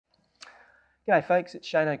G'day folks, it's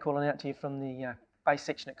Shano calling out to you from the bass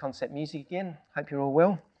section at Concept Music again. Hope you're all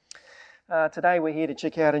well. Today we're here to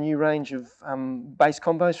check out a new range of bass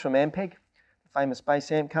combos from Ampeg, the famous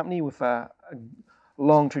bass amp company with a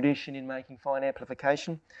long tradition in making fine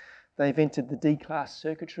amplification. They've entered the D-class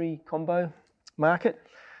circuitry combo market.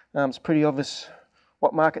 It's pretty obvious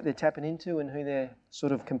what market they're tapping into and who they're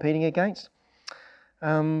sort of competing against.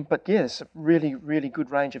 But yes, really good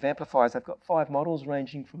range of amplifiers. They've got 5 models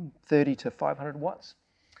ranging from 30 to 500 watts.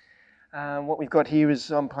 What we've got here is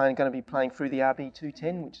I'm going to be playing through the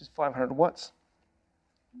RB210, which is 500 watts.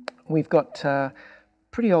 We've got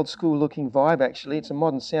pretty old school looking vibe actually. It's a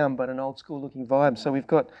modern sound but an old school looking vibe. So we've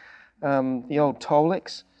got the old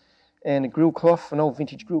Tolex and a grill cloth, an old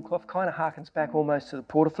vintage grill cloth, kind of harkens back almost to the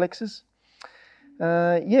Portaflexes.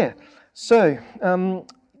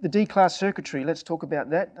 The D-class circuitry, let's talk about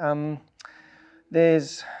that.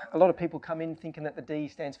 There's a lot of people come in thinking that the D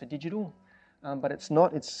stands for digital, but it's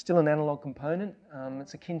not. It's still an analog component.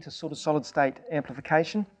 It's akin to sort of solid state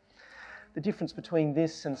amplification. The difference between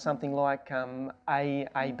this and something like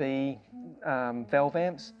AB valve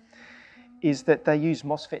amps is that they use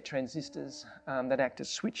MOSFET transistors that act as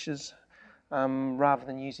switches rather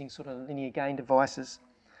than using sort of linear gain devices.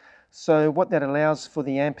 So what that allows for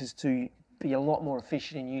the amp is to be a lot more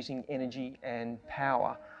efficient in using energy and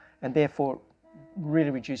power, and therefore really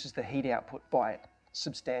reduces the heat output by a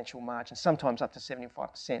substantial margin, sometimes up to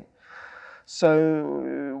 75%.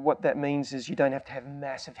 So what that means is you don't have to have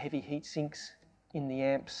massive heavy heat sinks in the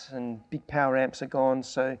amps, and big power amps are gone.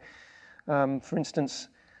 So for instance,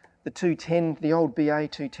 the 210, the old BA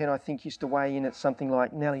 210 I think used to weigh in at something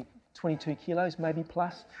like nearly 22 kilos, maybe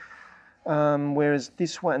plus. Whereas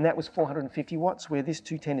this one, and that was 450 watts, where this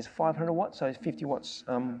 210 is 500 watts, so it's 50 watts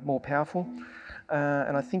more powerful.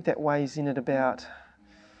 And I think that weighs in at about,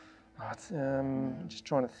 just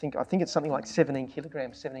trying to think, I think it's something like 17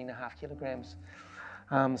 kilograms, 17.5 kilograms.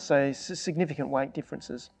 So significant weight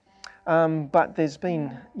differences. But there's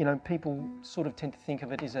been, people sort of tend to think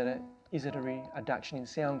of it, is it a reduction in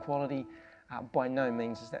sound quality? By no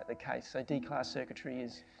means is that the case. So D-class circuitry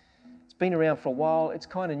it's been around for a while. It's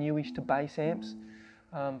kind of newish to bass amps,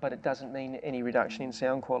 but it doesn't mean any reduction in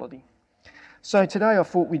sound quality. So today I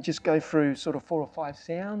thought we'd just go through sort of 4 or 5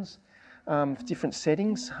 sounds for different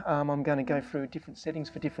settings. I'm going to go through different settings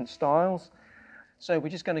for different styles. So we're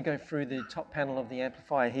just going to go through the top panel of the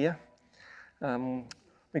amplifier here.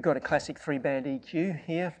 We've got a classic 3-band EQ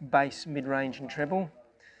here, bass, mid-range and treble.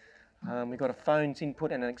 We've got a phones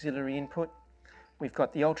input and an auxiliary input. We've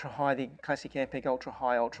got the ultra-high, the classic Ampeg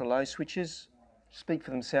ultra-high, ultra-low switches. Speak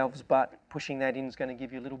for themselves, but pushing that in is going to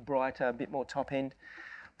give you a little brighter, a bit more top end.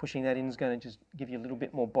 Pushing that in is going to just give you a little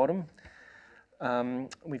bit more bottom.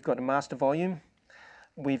 We've got a master volume.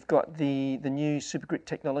 We've got the new Super Grit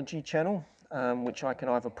technology channel, which I can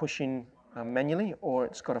either push in manually, or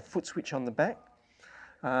it's got a foot switch on the back.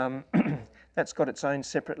 That's got its own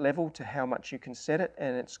separate level to how much you can set it,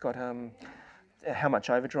 and it's got how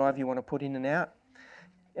much overdrive you want to put in and out.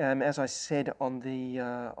 As I said on the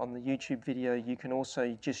YouTube video, you can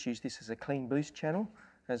also just use this as a clean boost channel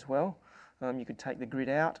as well. You could take the grid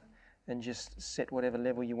out and just set whatever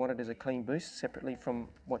level you wanted as a clean boost separately from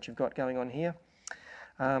what you've got going on here.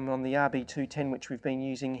 On the RB210, which we've been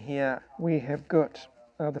using here, we have got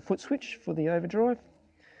the foot switch for the overdrive.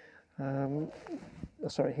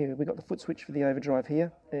 Here we've got the foot switch for the overdrive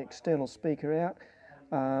here, external speaker out.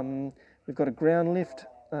 We've got a ground lift,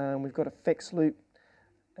 we've got effects loop,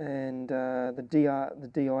 and the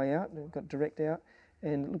DI out. We've got direct out,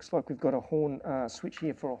 and it looks like we've got a horn switch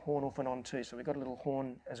here for a horn off and on too. So we've got a little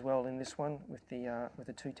horn as well in this one with the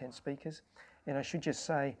 210 speakers. And I should just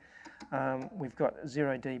say we've got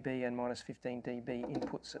 0 dB and minus 15 dB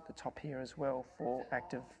inputs at the top here as well for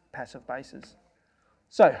active passive basses.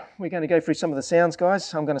 So we're going to go through some of the sounds,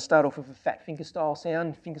 guys. I'm going to start off with a fat fingerstyle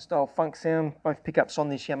sound, fingerstyle funk sound, both pickups on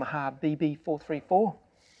this Yamaha BB434.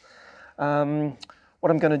 What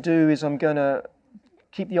I'm going to do is I'm going to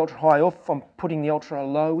keep the ultra high off. I'm putting the ultra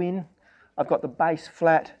low in. I've got the bass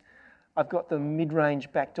flat. I've got the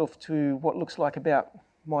mid-range backed off to what looks like about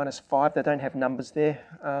 -5. They don't have numbers there.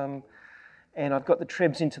 And I've got the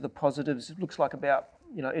trebs into the positives. It looks like about,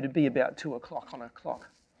 it'd be about 2 o'clock on a clock.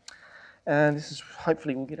 And this is,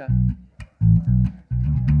 hopefully we'll get a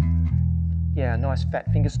nice fat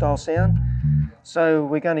fingerstyle sound. So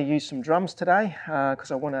we're going to use some drums today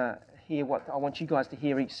because I want you guys to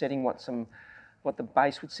hear each setting what the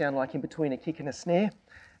bass would sound like in between a kick and a snare.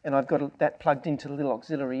 And I've got that plugged into the little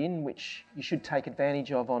auxiliary in, which you should take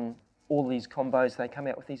advantage of on all these combos. They come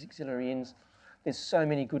out with these auxiliary ins. There's so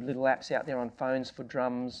many good little apps out there on phones for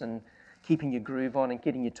drums and keeping your groove on and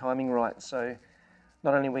getting your timing right. So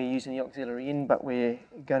not only are we using the auxiliary in, but we're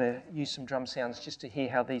going to use some drum sounds just to hear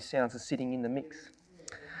how these sounds are sitting in the mix.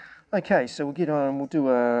 Okay, so we'll get on.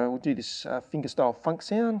 We'll do this fingerstyle funk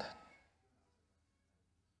sound.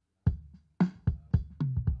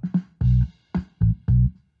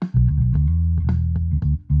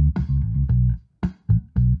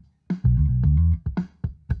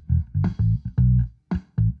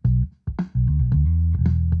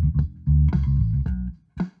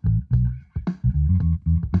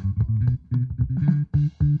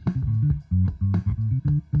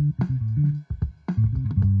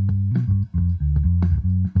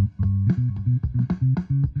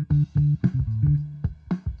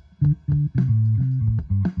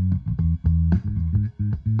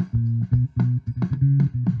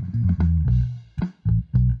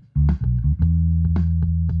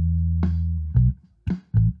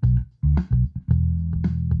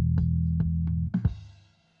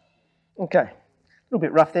 Okay, a little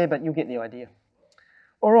bit rough there, but you'll get the idea.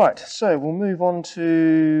 All right, so we'll move on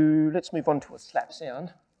to, let's move on to a slap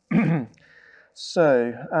sound.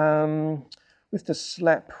 So with the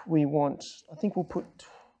slap, we want, I think we'll put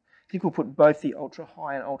both the ultra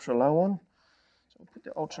high and ultra low on. So we'll put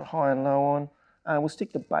the ultra high and low on. We'll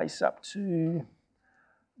stick the bass up to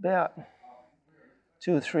about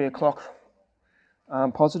 2 or 3 o'clock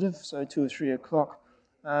positive, so 2 or 3 o'clock.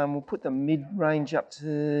 We'll put the mid-range up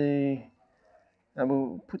to,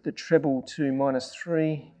 we'll put the treble to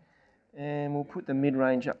 -3, and we'll put the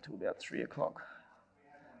mid-range up to about 3 o'clock.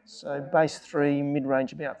 So bass 3,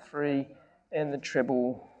 mid-range about 3, and the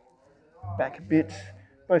treble back a bit.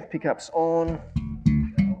 Both pickups on.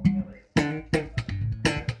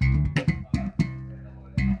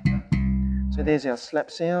 So there's our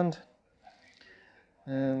slap sound.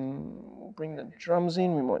 We'll bring the drums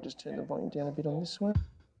in. We might just turn the volume down a bit on this one.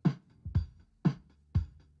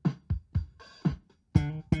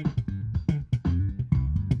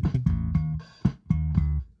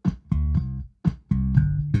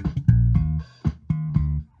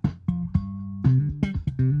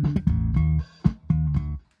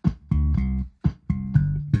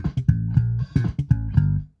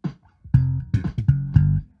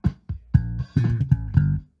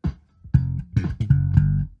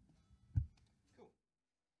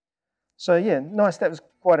 So yeah, nice. That was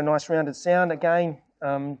quite a nice rounded sound. Again,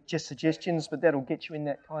 just suggestions, but that'll get you in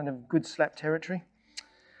that kind of good slap territory.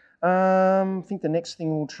 I think the next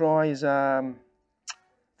thing we'll try is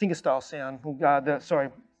fingerstyle sound. We'll the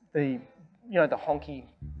honky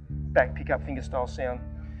back pickup fingerstyle sound.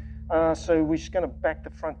 So we're just going to back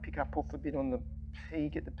the front pickup off a bit on the P,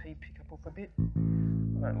 get the P pickup off a bit. I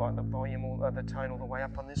don't like the volume or the tone all the way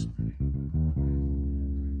up on this.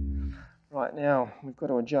 Right, now we've got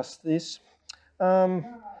to adjust this. I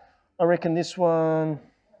reckon this one,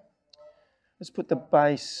 let's put the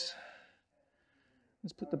bass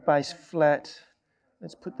flat.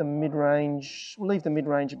 Let's put the mid-range, we'll leave the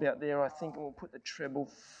mid-range about there, I think, and we'll put the treble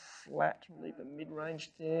flat, we'll leave the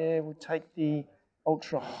mid-range there. We'll take the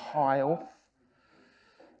ultra high off.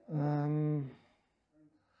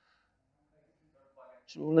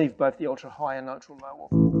 So we'll leave both the ultra high and ultra low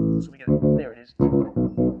off. So we get it, there it is.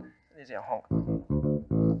 There's our honk.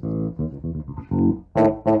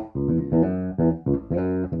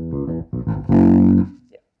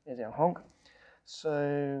 Yeah, there's our honk. So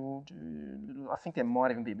we'll do a little, I think there might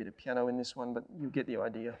even be a bit of piano in this one, but you'll get the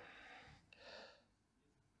idea.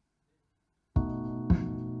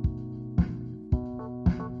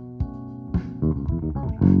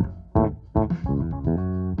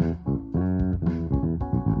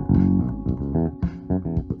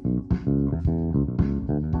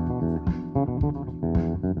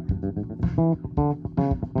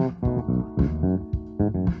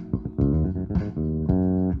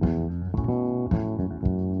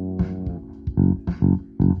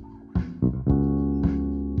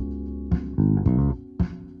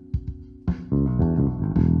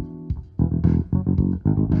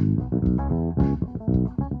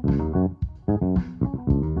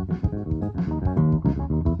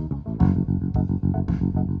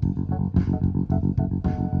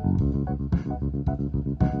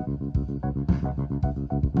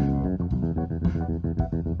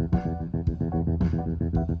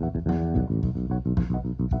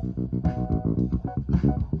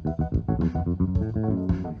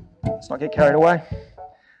 Let's not get carried away.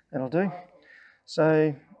 That'll do.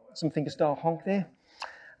 So some fingerstyle honk there.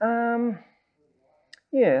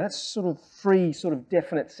 Yeah, that's sort of 3 sort of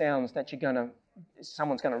definite sounds that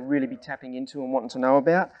someone's gonna really be tapping into and wanting to know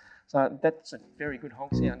about. So that's a very good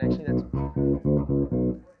honk sound actually.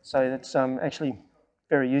 That's actually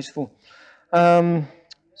very useful.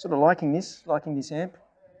 Sort of liking this amp.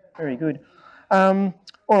 Very good. All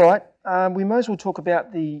right, we may as well talk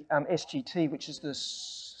about the SGT, which is the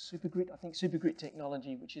Super Grit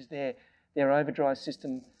technology, which is their overdrive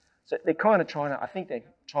system. So they're kind of I think they're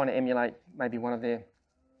trying to emulate maybe one of their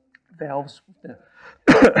valves,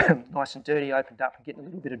 nice and dirty, opened up and getting a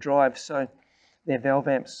little bit of drive. So they're valve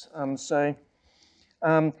amps.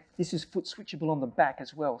 This is foot switchable on the back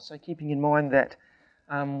as well. So keeping in mind that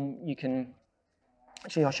you can,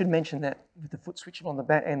 actually I should mention that with the foot switchable on the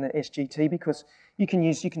back and the SGT, because you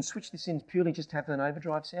can switch this in purely just to have an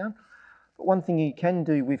overdrive sound. But one thing you can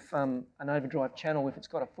do with an overdrive channel, if it's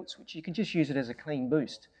got a foot switch, you can just use it as a clean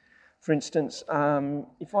boost. For instance,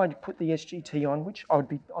 if I put the SGT on, which I would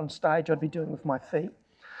be on stage, I'd be doing with my feet.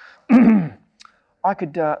 I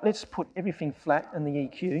could, let's put everything flat in the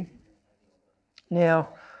EQ. Now,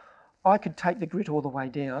 I could take the grit all the way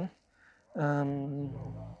down.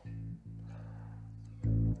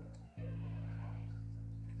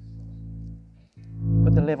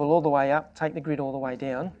 Put the level all the way up, take the grit all the way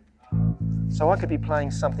down. So I could be playing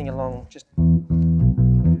something along just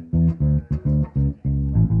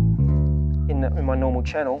in my normal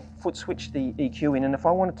channel, foot switch the EQ in, and if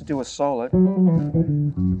I wanted to do a solo,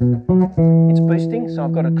 it's boosting, so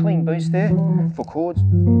I've got a clean boost there for chords.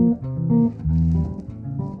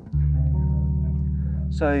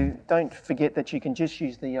 So don't forget that you can just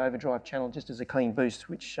use the overdrive channel just as a clean boost,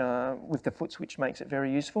 which with the foot switch makes it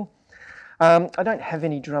very useful. I don't have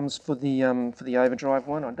any drums for the overdrive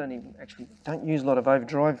one. I don't use a lot of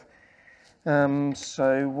overdrive.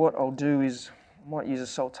 So what I'll do is I might use a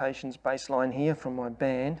Saltations bass line here from my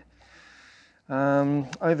band.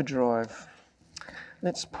 Overdrive.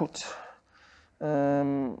 Let's put.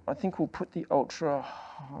 I think we'll put the ultra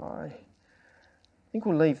high. I think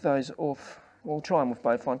we'll leave those off. We'll try them with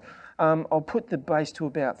both on. I'll put the bass to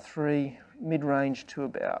about 3, mid-range to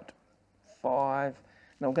about 5.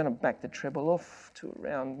 And I'm going to back the treble off to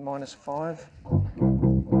around -5.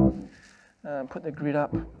 Put the grid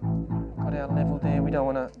up. Got our level there. We don't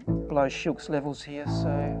want to blow Shilk's levels here,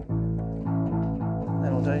 so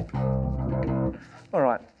that'll do. All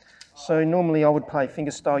right. So normally I would play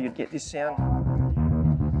fingerstyle. You'd get this sound.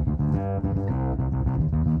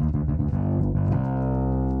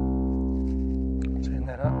 Turn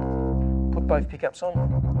that up. Put both pickups on.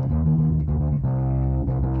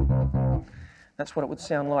 That's what it would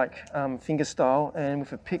sound like fingerstyle, and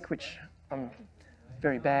with a pick, which I'm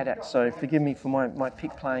very bad at, so forgive me for my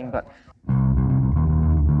pick playing, but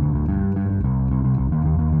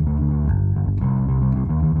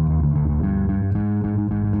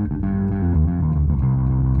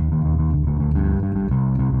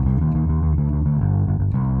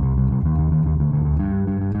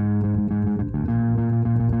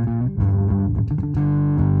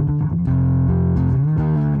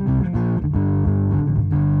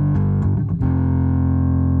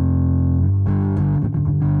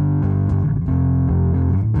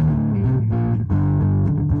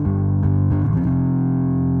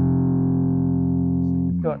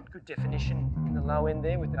definition in the low end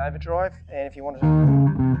there with the overdrive, and if you wanted to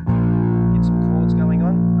get some chords going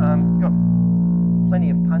on, you've got plenty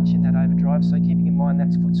of punch in that overdrive, so keeping in mind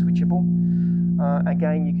that's foot switchable.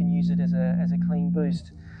 Again, you can use it as a clean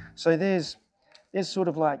boost. So there's sort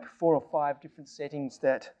of like 4 or 5 different settings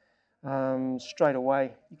that straight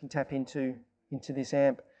away you can tap into this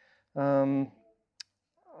amp. I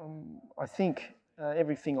think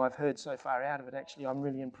everything I've heard so far out of it, actually, I'm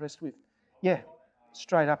really impressed with. Yeah.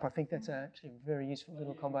 Straight up, I think that's actually a very useful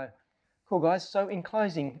little combo. Cool, guys. So in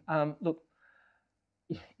closing, look,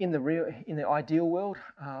 in the ideal world,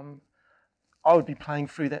 I would be playing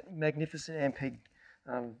through that magnificent Ampeg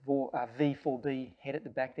V4B head at the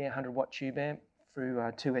back there, 100-watt tube amp through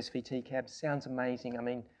 2 SVT cabs. Sounds amazing. I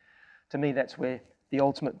mean, to me, that's where the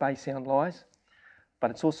ultimate bass sound lies.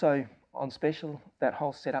 But it's also on special, that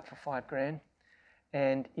whole setup for $5,000,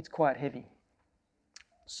 and it's quite heavy.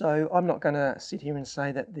 So I'm not going to sit here and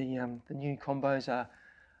say that the new combos are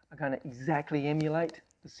going to exactly emulate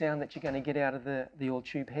the sound that you're going to get out of the all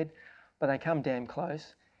tube head, but they come damn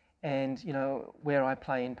close. And you know, where I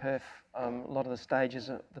play in Perth, a lot of the stages,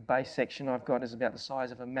 the bass section I've got is about the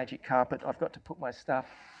size of a magic carpet. I've got to put my stuff.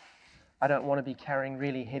 I don't want to be carrying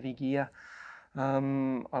really heavy gear.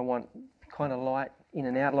 I want kind of light in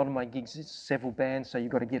and out. A lot of my gigs is several bands, so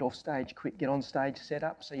you've got to get off stage quick, get on stage set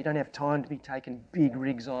up, so you don't have time to be taking big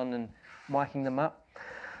rigs on and miking them up.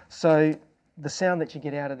 So the sound that you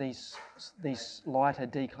get out of these lighter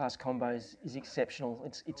D-class combos is exceptional.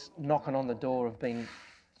 It's knocking on the door of being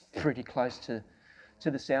pretty close to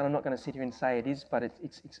the sound. I'm not going to sit here and say it is, but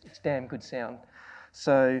it's damn good sound.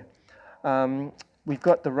 So we've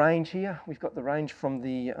got the range here. We've got the range from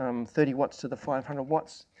the 30 watts to the 500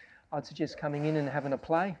 watts. I'd suggest coming in and having a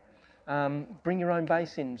play. Bring your own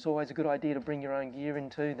bass in. It's always a good idea to bring your own gear in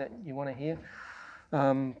too that you want to hear.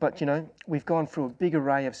 But you know, we've gone through a big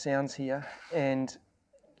array of sounds here, and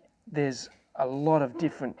there's a lot of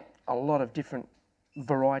different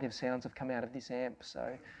variety of sounds have come out of this amp.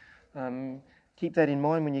 So keep that in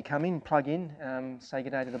mind when you come in, plug in, say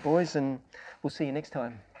good day to the boys, and we'll see you next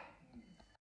time.